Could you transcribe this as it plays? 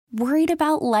Worried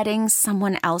about letting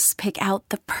someone else pick out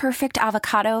the perfect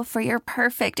avocado for your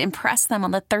perfect impress them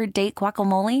on the third date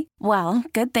guacamole? Well,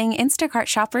 good thing Instacart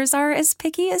shoppers are as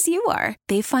picky as you are.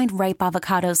 They find ripe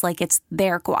avocados like it's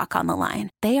their guac on the line.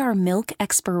 They are milk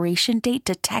expiration date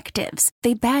detectives.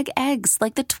 They bag eggs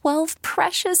like the 12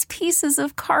 precious pieces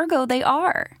of cargo they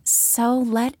are. So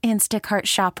let Instacart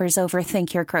shoppers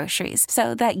overthink your groceries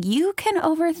so that you can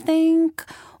overthink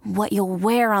what you'll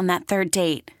wear on that third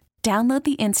date. Download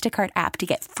the Instacart app to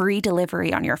get free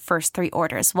delivery on your first 3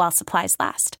 orders while supplies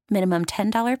last. Minimum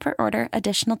 $10 per order.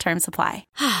 Additional terms apply.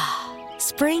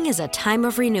 Spring is a time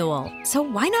of renewal, so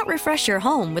why not refresh your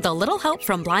home with a little help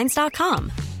from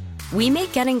Blinds.com? We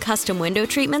make getting custom window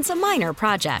treatments a minor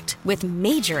project with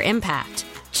major impact.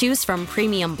 Choose from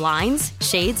premium blinds,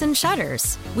 shades, and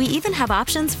shutters. We even have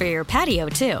options for your patio,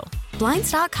 too.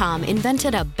 Blinds.com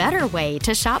invented a better way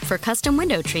to shop for custom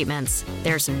window treatments.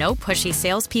 There's no pushy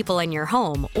salespeople in your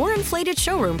home or inflated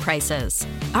showroom prices.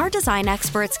 Our design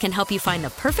experts can help you find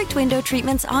the perfect window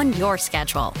treatments on your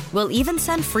schedule. We'll even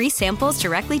send free samples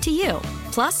directly to you.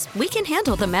 Plus, we can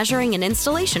handle the measuring and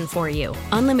installation for you.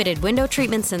 Unlimited window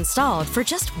treatments installed for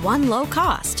just one low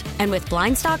cost. And with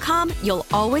Blinds.com, you'll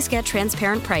always get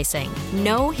transparent pricing.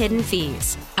 No hidden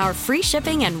fees. Our free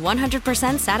shipping and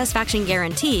 100% satisfaction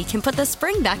guarantee can put the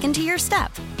spring back into your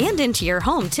step and into your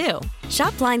home, too.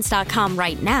 Shop Blinds.com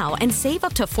right now and save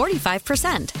up to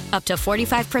 45%. Up to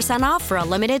 45% off for a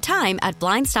limited time at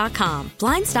Blinds.com.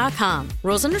 Blinds.com.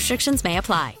 Rules and restrictions may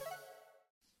apply.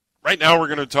 Right now we're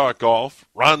going to talk golf.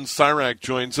 Ron Sirak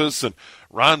joins us, and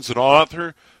Ron's an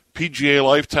author, PGA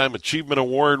Lifetime Achievement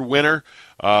Award winner,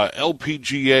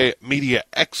 LPGA Media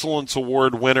Excellence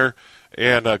Award winner,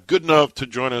 and good enough to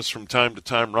join us from time to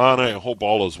time. Ron, I hope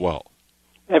all is well.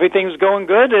 Everything's going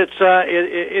good.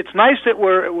 It's nice that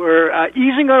we're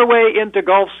easing our way into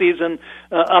golf season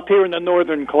up here in the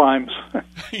northern climes.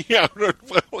 Yeah,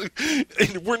 well,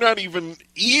 we're not even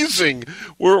easing.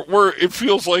 It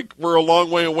feels like we're a long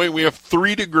way away. We have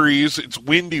 3 degrees. It's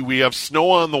windy. We have snow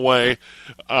on the way.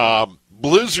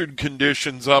 Blizzard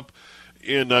conditions up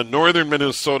in northern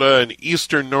Minnesota and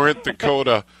eastern North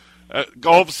Dakota.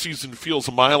 Golf season feels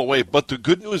a mile away. But the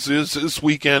good news is this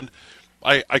weekend,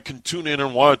 I can tune in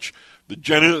and watch the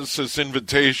Genesis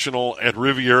Invitational at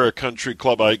Riviera Country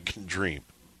Club. I can dream.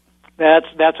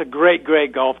 That's a great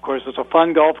golf course. It's a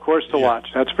fun golf course to watch,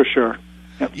 that's for sure.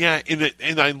 Yep. Yeah,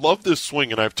 and I love this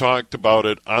swing, and I've talked about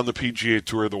it on the PGA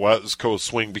Tour, the West Coast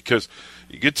swing, because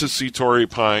you get to see Torrey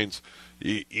Pines,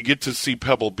 you get to see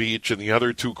Pebble Beach and the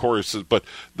other 2 courses, but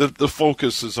the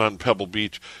focus is on Pebble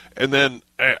Beach. And then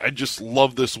I just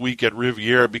love this week at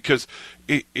Riviera because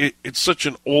it's such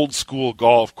an old-school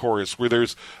golf course where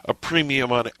there's a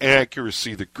premium on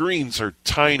accuracy. The greens are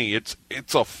tiny. It's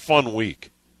a fun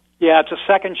week. Yeah, it's a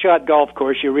second-shot golf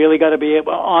course. You really got to be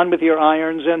on with your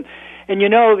irons. And you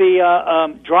know, the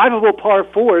drivable par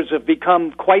 4s have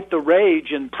become quite the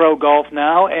rage in pro golf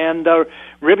now, and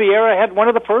Riviera had one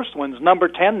of the first ones. Number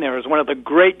 10 there is one of the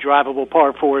great drivable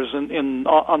par 4s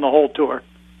on the whole tour.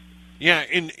 Yeah,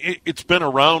 and it's been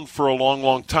around for a long,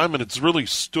 long time, and it's really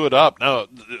stood up. Now,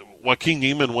 Joaquin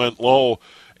Niemann went low,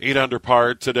 8 under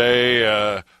par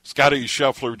today. Scotty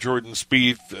Scheffler, Jordan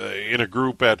Spieth in a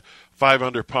group at 5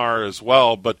 under par as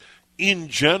well. But in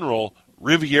general,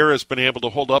 Riviera has been able to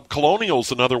hold up.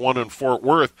 Colonial's another one in Fort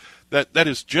Worth that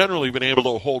has generally been able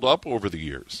to hold up over the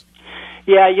years.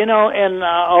 Yeah, you know, and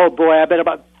I bet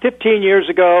about 15 years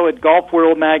ago at Golf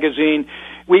World magazine,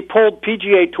 we polled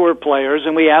PGA Tour players,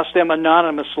 and we asked them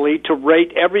anonymously to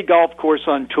rate every golf course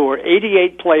on tour.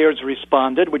 88 players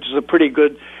responded, which is a pretty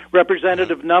good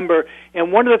representative number.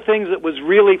 And one of the things that was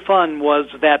really fun was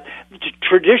that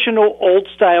traditional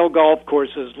old-style golf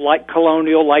courses like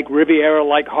Colonial, like Riviera,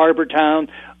 like Harbor Town,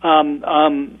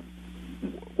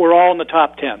 were all in the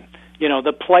top 10. You know,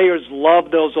 the players love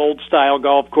those old-style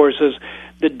golf courses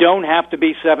that don't have to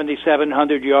be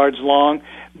 7,700 yards long,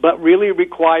 but really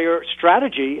require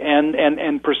strategy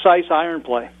and precise iron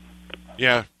play.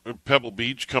 Yeah, Pebble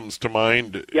Beach comes to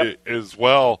mind as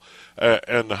well,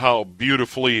 and how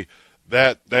beautifully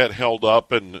that held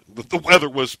up, and the weather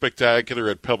was spectacular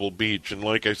at Pebble Beach. And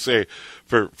like I say,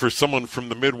 for someone from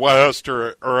the Midwest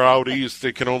or out east,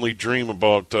 they can only dream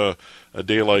about a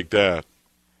day like that.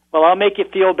 Well, I'll make you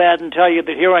feel bad and tell you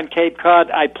that here on Cape Cod,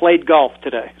 I played golf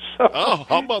today. So. Oh,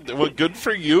 how about that? Well, good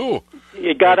for you.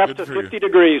 It got up to 50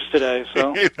 degrees today.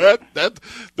 So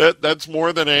that's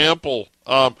more than ample.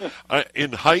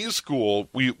 In high school,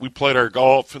 we played our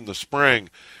golf in the spring,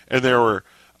 and there were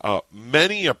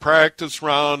many a practice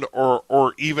round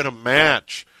or even a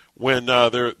match when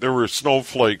there were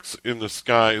snowflakes in the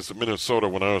skies of Minnesota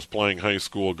when I was playing high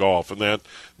school golf, and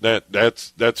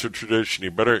that's a tradition.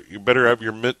 You better have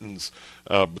your mittens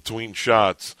between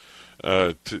shots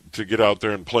to get out there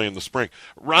and play in the spring.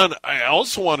 Ron, I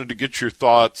also wanted to get your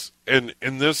thoughts, and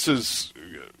this is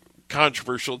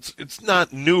controversial. It's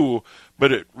not new,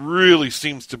 but it really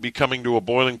seems to be coming to a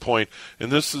boiling point,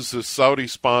 and this is the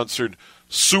Saudi-sponsored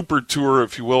Super Tour,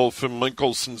 if you will. Phil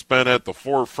Mickelson's been at the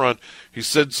forefront. He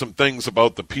said some things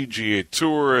about the PGA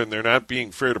Tour, and they're not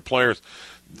being fair to players.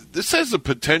 This has the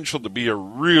potential to be a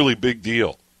really big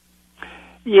deal.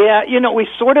 Yeah, we've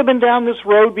sort of been down this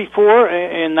road before.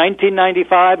 In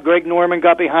 1995, Greg Norman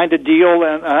got behind a deal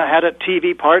and had a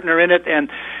TV partner in it, and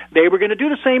they were going to do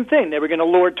the same thing. They were going to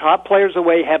lure top players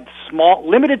away, have small,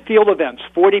 limited field events,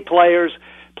 40 players,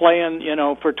 playing,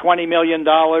 for $20 million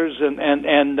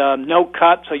and no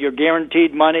cut, so you're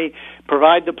guaranteed money,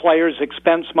 provide the players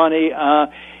expense money.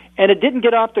 And it didn't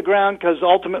get off the ground because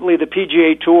ultimately the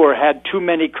PGA Tour had too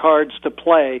many cards to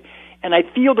play. And I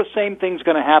feel the same thing's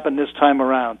going to happen this time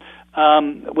around.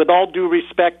 With all due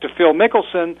respect to Phil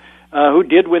Mickelson, who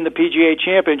did win the PGA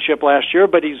Championship last year,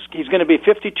 but he's going to be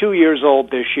 52 years old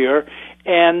this year.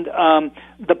 And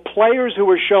the players who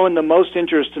are showing the most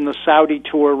interest in the Saudi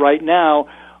Tour right now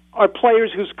are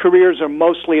players whose careers are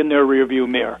mostly in their rearview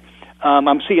mirror.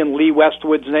 I'm seeing Lee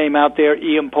Westwood's name out there,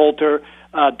 Ian Poulter,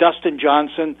 Dustin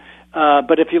Johnson.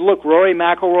 But if you look, Rory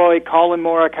McIlroy, Colin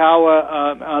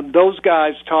Morikawa, those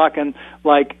guys talking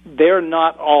like they're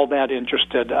not all that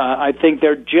interested. I think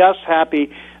they're just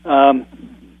happy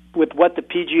with what the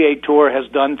PGA Tour has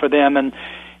done for them.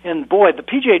 And boy, the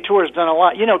PGA Tour has done a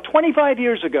lot. 25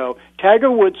 years ago,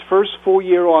 Tiger Woods' first full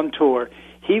year on tour,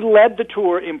 he led the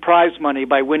tour in prize money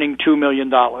by winning $2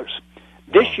 million.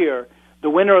 This year, the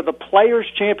winner of the Players'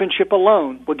 Championship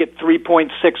alone will get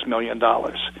 $3.6 million.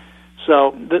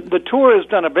 So the tour has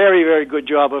done a very, very good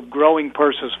job of growing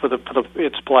purses for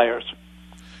its players.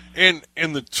 And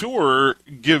the tour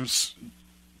gives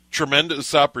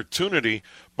tremendous opportunity,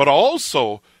 but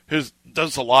also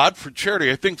does a lot for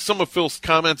charity. I think some of Phil's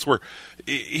comments were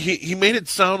he made it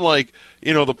sound like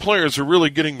the players are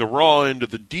really getting the raw end of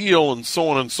the deal and so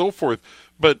on and so forth.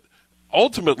 But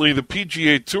ultimately, the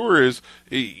PGA Tour is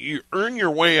you earn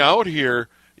your way out here.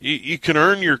 You can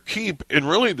earn your keep, and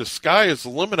really the sky is the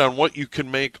limit on what you can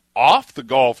make off the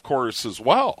golf course as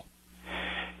well.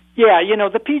 Yeah,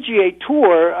 the PGA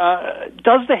Tour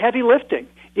does the heavy lifting.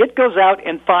 It goes out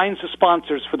and finds the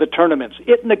sponsors for the tournaments.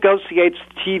 It negotiates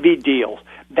TV deals.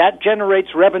 That generates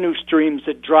revenue streams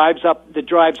that drives up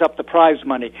the prize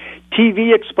money.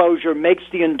 TV exposure makes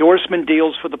the endorsement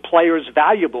deals for the players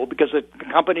valuable because the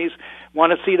companies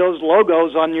want to see those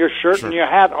logos on your shirt and your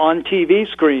hat on TV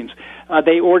screens.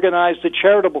 They organize the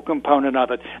charitable component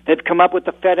of it. They've come up with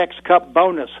the FedEx Cup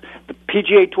bonus. The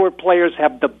PGA Tour players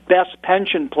have the best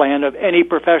pension plan of any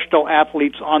professional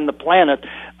athletes on the planet.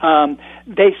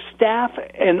 They staff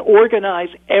and organize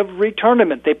every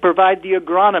tournament. They provide the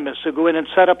agronomists who go in and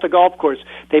set up the golf course.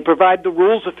 They provide the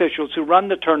rules officials who run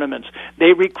the tournaments.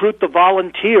 They recruit the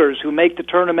volunteers who make the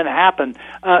tournament happen.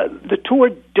 The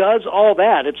tour does all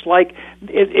that. It's like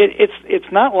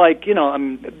it's not like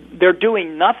they're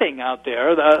doing nothing out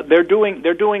there. They're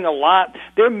doing a lot.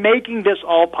 They're making this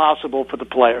all possible for the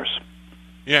players.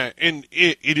 Yeah, and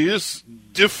it is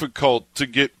difficult to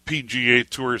get PGA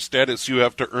Tour status. You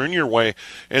have to earn your way,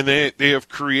 and they have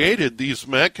created these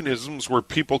mechanisms where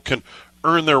people can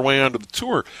earn their way onto the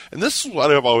tour. And this is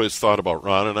what I've always thought about,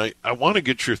 Ron, and I want to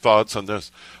get your thoughts on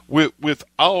this.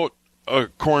 Without a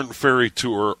Korn Ferry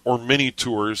Tour or mini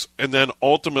tours, and then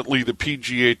ultimately the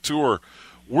PGA Tour,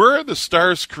 where are the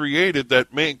stars created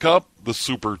that make up the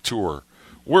Super Tour?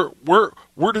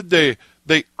 Where did they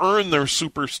earn their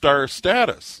superstar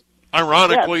status?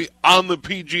 Ironically, on the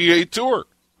PGA Tour.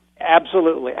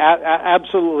 Absolutely,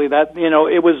 absolutely. That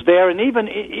it was there, and even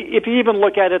if you even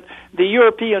look at it, the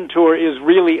European Tour is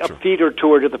really a feeder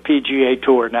tour to the PGA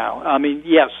Tour now. I mean,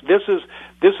 yes, this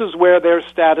is where their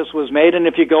status was made, and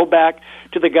if you go back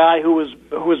to the guy who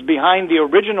was behind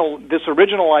this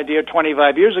original idea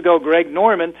 25 years ago, Greg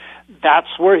Norman,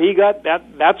 that's where he got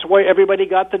that. That's where everybody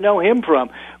got to know him from,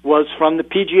 was from the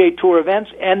PGA Tour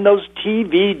events and those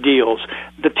TV deals.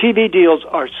 The TV deals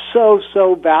are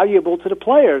so valuable to the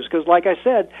players because, like I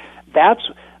said, that's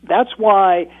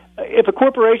why if a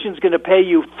corporation is going to pay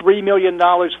you $3 million,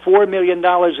 $4 million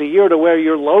a year to wear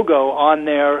your logo on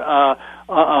their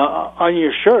on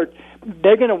your shirt,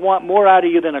 they're going to want more out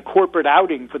of you than a corporate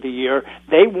outing for the year.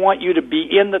 They want you to be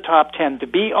in the top 10, to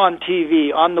be on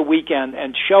TV on the weekend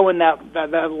and showing that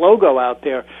logo out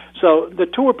there. So the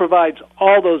tour provides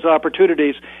all those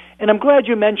opportunities. And I'm glad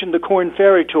you mentioned the Korn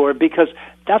Ferry Tour, because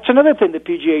that's another thing the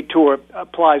PGA Tour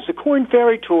applies. The Korn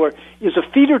Ferry Tour is a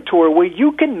feeder tour where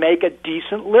you can make a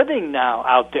decent living now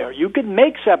out there. You can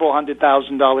make several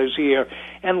 $100,000 a year.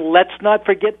 And let's not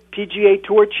forget PGA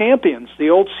Tour champions, the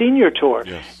old senior tour.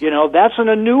 Yes. That's an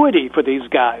annuity for these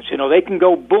guys. They can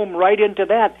go boom right into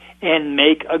that and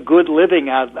make a good living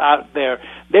out there.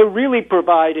 They're really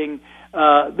providing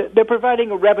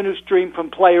a revenue stream from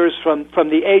players from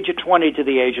the age of 20 to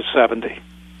the age of 70.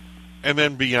 And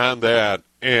then beyond that,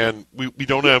 and we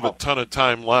don't have a ton of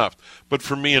time left, but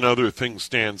for me another thing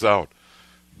stands out.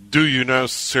 Do you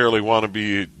necessarily want to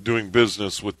be doing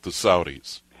business with the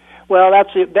Saudis? Well, that's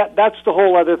it. That's the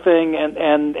whole other thing,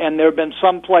 and there have been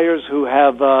some players who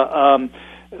have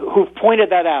who've pointed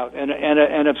that out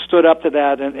and have stood up to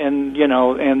that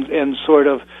and sort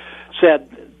of said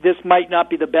this might not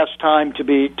be the best time to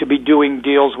be doing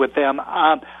deals with them.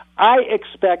 I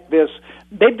expect this.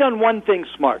 They've done one thing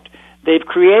smart. They've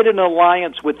created an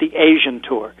alliance with the Asian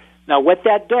Tour. Now, what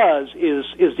that does is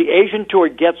the Asian Tour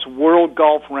gets world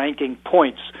golf ranking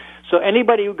points. So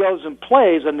anybody who goes and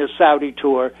plays on this Saudi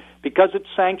Tour, because it's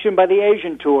sanctioned by the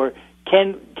Asian Tour,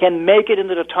 can make it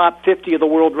into the top 50 of the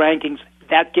world rankings.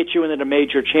 That gets you into the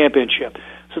major championship.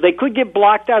 So they could get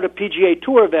blocked out of PGA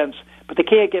Tour events, but they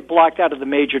can't get blocked out of the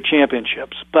major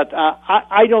championships. But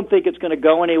I don't think it's going to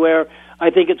go anywhere.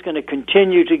 I think it's going to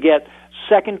continue to get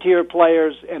second-tier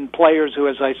players and players who,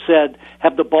 as I said,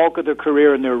 have the bulk of their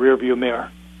career in their rearview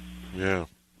mirror. Yeah.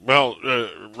 Well,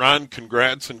 Ron,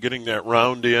 congrats on getting that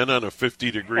round in on a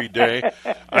 50-degree day.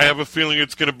 I have a feeling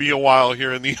it's going to be a while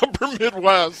here in the upper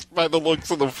Midwest by the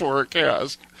looks of the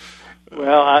forecast.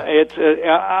 Well,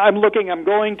 I'm looking. I'm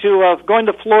going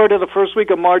to Florida the first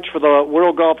week of March for the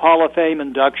World Golf Hall of Fame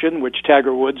induction, which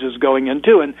Tiger Woods is going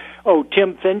into. And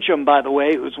Tim Fincham, by the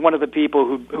way, who's one of the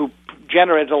people who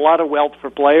generated a lot of wealth for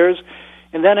players.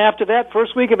 And then after that,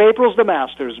 first week of April is the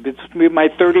Masters. It's my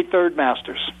 33rd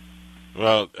Masters.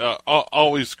 Well,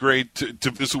 always great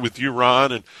to visit with you,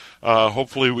 Ron, and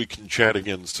hopefully we can chat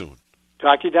again soon.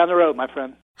 Talk to you down the road, my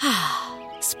friend.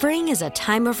 Spring is a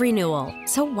time of renewal,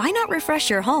 so why not refresh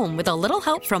your home with a little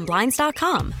help from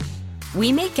Blinds.com?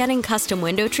 We make getting custom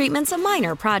window treatments a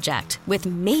minor project with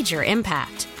major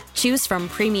impact. Choose from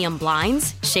premium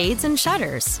blinds, shades, and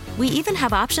shutters. We even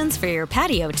have options for your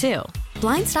patio, too.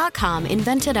 Blinds.com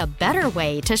invented a better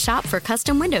way to shop for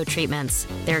custom window treatments.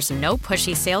 There's no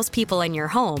pushy salespeople in your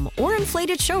home or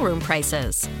inflated showroom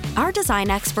prices. Our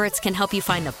design experts can help you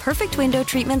find the perfect window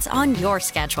treatments on your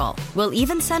schedule. We'll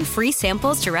even send free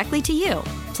samples directly to you.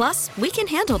 Plus, we can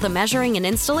handle the measuring and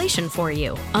installation for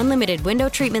you. Unlimited window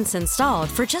treatments installed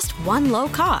for just one low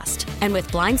cost. And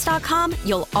with Blinds.com,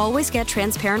 you'll always get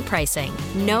transparent pricing.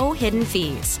 No hidden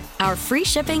fees. Our free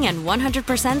shipping and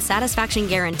 100% satisfaction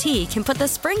guarantee can put the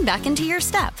spring back into your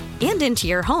step and into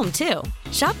your home, too.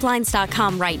 Shop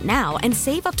Blinds.com right now and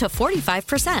save up to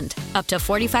 45%. Up to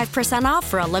 45% off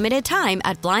for a limited time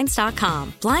at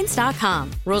Blinds.com.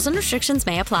 Blinds.com. Rules and restrictions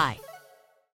may apply.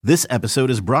 This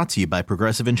episode is brought to you by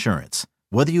Progressive Insurance.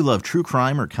 Whether you love true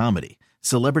crime or comedy,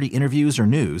 celebrity interviews or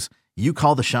news, you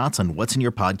call the shots on what's in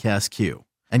your podcast queue.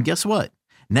 And guess what?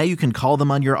 Now you can call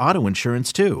them on your auto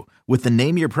insurance, too, with the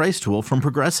Name Your Price tool from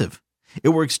Progressive. It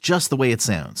works just the way it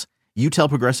sounds. You tell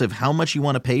Progressive how much you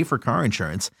want to pay for car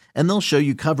insurance, and they'll show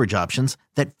you coverage options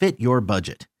that fit your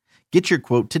budget. Get your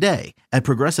quote today at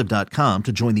Progressive.com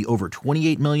to join the over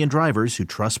 28 million drivers who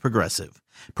trust Progressive.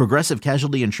 Progressive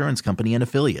Casualty Insurance Company and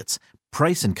Affiliates.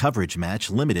 Price and coverage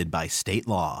match limited by state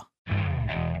law.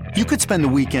 You could spend the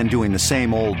weekend doing the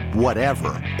same old whatever,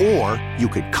 or you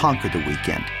could conquer the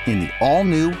weekend in the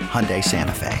all-new Hyundai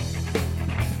Santa Fe.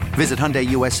 Visit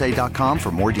HyundaiUSA.com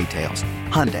for more details.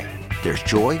 Hyundai, there's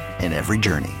joy in every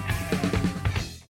journey.